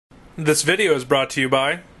This video is brought to you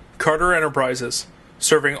by Carter Enterprises,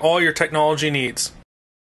 serving all your technology needs.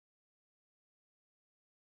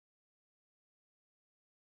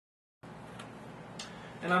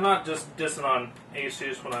 And I'm not just dissing on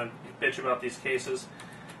Asus when I bitch about these cases.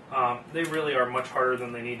 They really are much harder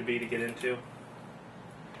than they need to be to get into.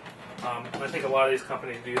 And I think a lot of these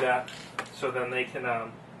companies do that so then they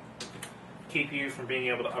can keep you from being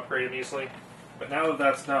able to upgrade them easily. But now that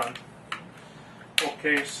that's done, whole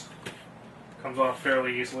case comes off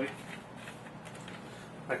fairly easily.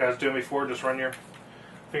 Like I was doing before, just run your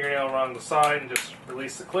fingernail around the side and just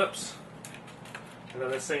release the clips. And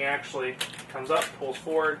then this thing actually comes up, pulls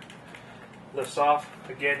forward, lifts off.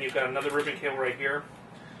 Again, you've got another ribbon cable right here.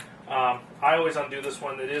 I always undo this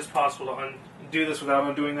one. It is possible to undo this without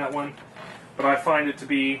undoing that one, but I find it to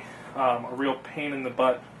be a real pain in the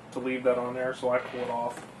butt to leave that on there, so I pull it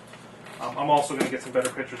off. I'm also going to get some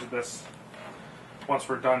better pictures of this once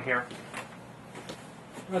we're done here.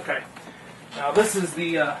 Okay, now this is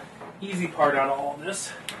the easy part out of all of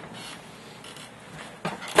this.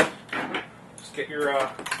 Just get your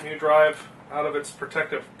new drive out of its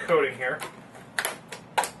protective coating here,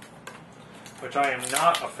 which I am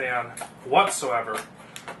not a fan whatsoever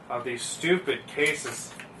of these stupid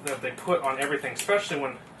cases that they put on everything, especially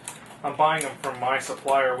when I'm buying them from my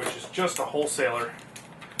supplier, which is just a wholesaler.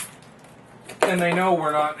 And they know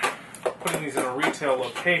we're not putting these in a retail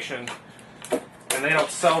location, and they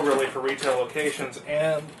don't sell really for retail locations,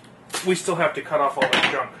 and we still have to cut off all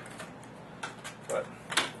that junk. But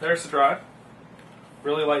there's the drive.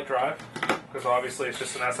 Really light drive, because obviously it's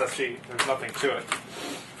just an SSD. There's nothing to it.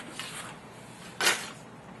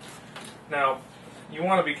 Now, you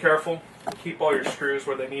want to be careful. Keep all your screws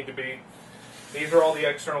where they need to be. These are all the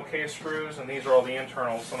external case screws, and these are all the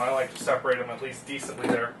internals, and I like to separate them at least decently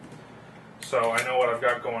there, so I know what I've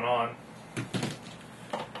got going on.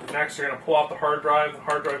 Next, you're going to pull out the hard drive. The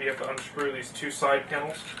hard drive, you have to unscrew these two side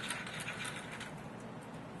panels.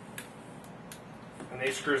 And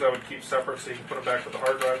these screws I would keep separate so you can put them back with the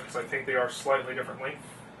hard drive, because I think they are slightly different length.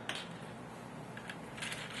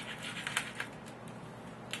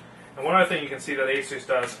 And one other thing you can see that Asus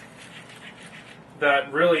does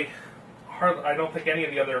that really I don't think any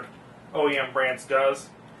of the other OEM brands does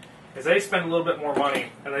is they spend a little bit more money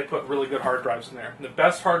and they put really good hard drives in there. The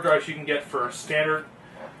best hard drives you can get for standard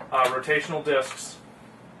rotational disks,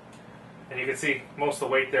 and you can see most of the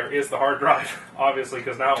weight there is the hard drive, obviously,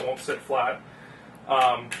 because now it won't sit flat,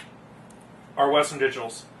 are Western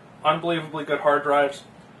Digital's. Unbelievably good hard drives.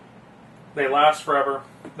 They last forever.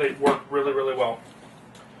 They work really, really well.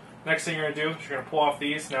 Next thing you're going to do is you're going to pull off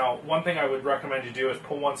these. Now, one thing I would recommend you do is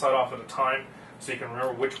pull one side off at a time so you can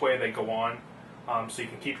remember which way they go on, so you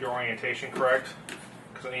can keep your orientation correct,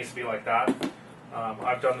 because it needs to be like that.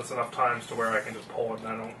 I've done this enough times to where I can just pull it and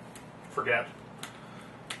I don't forget.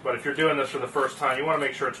 But if you're doing this for the first time, you want to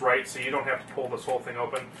make sure it's right so you don't have to pull this whole thing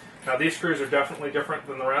open. Now, these screws are definitely different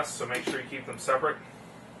than the rest, so make sure you keep them separate.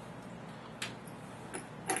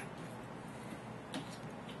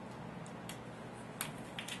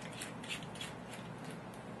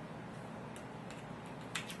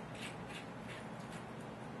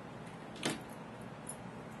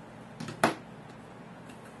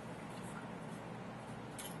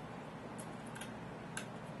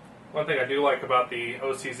 One thing I do like about the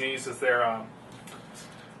OCZs is they're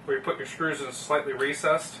where you put your screws in slightly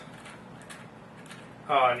recessed.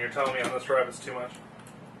 And you're telling me on this drive it's too much.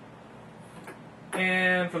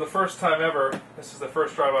 And for the first time ever, this is the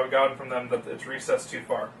first drive I've gotten from them that it's recessed too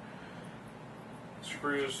far.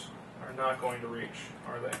 Screws are not going to reach,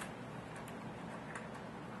 are they?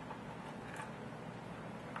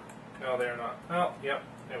 No, they are not. Oh, yep,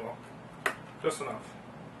 they will. Just enough.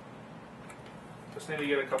 Just need to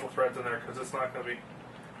get a couple threads in there because it's not going to be,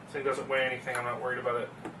 this thing doesn't weigh anything. I'm not worried about it,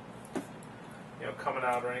 coming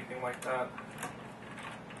out or anything like that.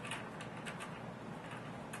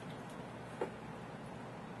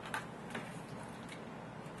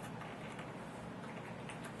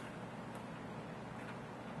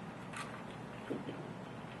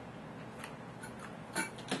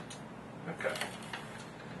 Okay.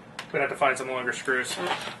 I'm going to have to find some longer screws.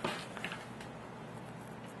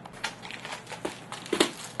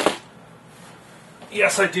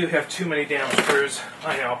 Yes, I do have too many damn screws,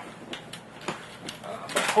 I know.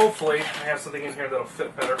 But hopefully I have something in here that'll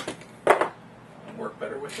fit better and work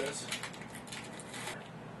better with this.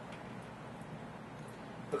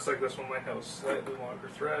 Looks like this one might have a slightly longer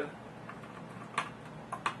thread.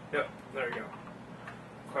 Yep, there you go.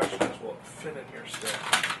 Question is, will it fit in here still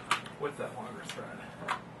with that longer thread?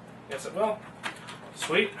 Yes, it will.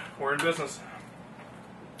 Sweet, we're in business.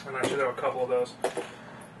 And I should have a couple of those.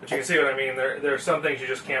 But you can see what I mean. There are some things you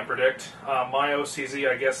just can't predict. My OCZ,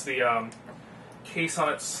 I guess the case on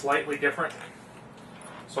it's slightly different,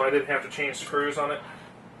 so I didn't have to change screws on it.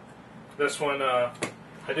 This one, I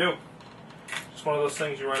do. It's one of those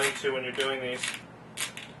things you run into when you're doing these.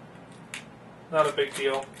 Not a big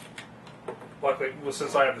deal. Luckily, well,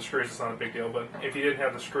 since I have the screws, it's not a big deal. But if you didn't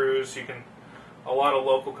have the screws, you can. A lot of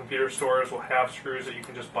local computer stores will have screws that you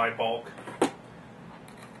can just buy bulk.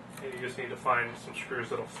 And you just need to find some screws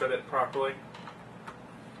that'll fit it properly.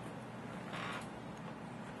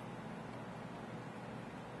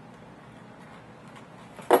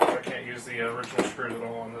 I can't use the original screws at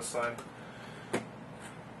all on this side. That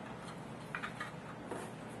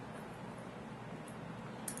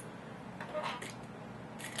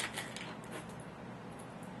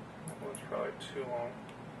one's probably too long.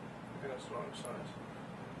 I think that's the wrong size.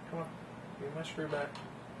 Come on, give me my screw back.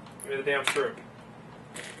 Give me the damn screw.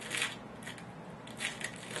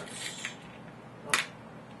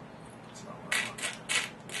 That's not what I want.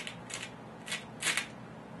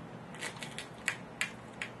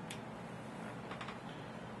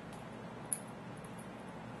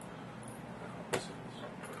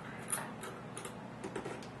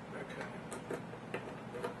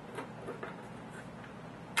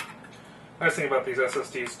 Nice thing about these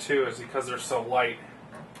SSDs too is because they're so light,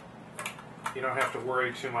 you don't have to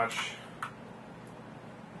worry too much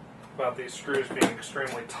about these screws being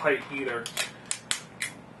extremely tight either,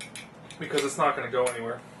 because it's not going to go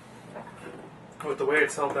anywhere. With the way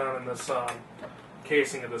it's held down in this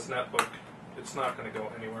casing of this netbook, it's not going to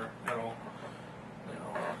go anywhere at all. You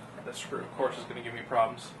know, this screw, of course, is going to give me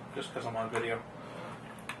problems just because I'm on video.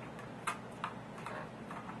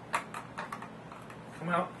 Come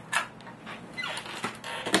out.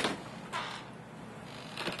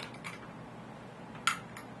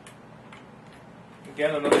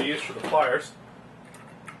 Again, another use for the pliers.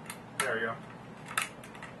 There we go.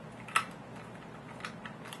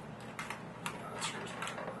 That screw's not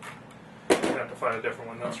going to work. I'm going to have to find a different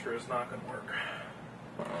one. That screw is not going to work.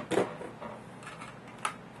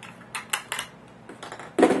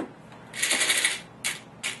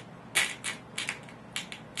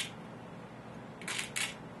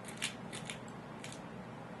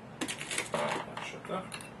 That should go.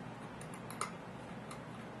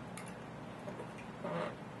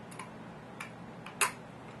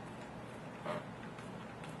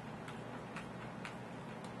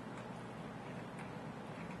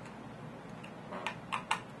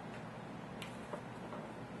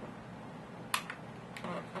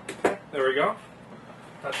 There we go.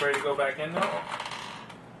 That's ready to go back in now.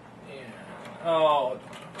 Yeah. Oh,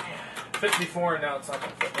 it fit before and now it's not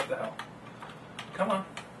going to fit. What the hell? Come on.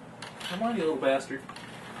 Come on, you little bastard.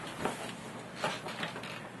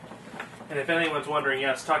 And if anyone's wondering,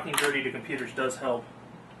 yes, talking dirty to computers does help.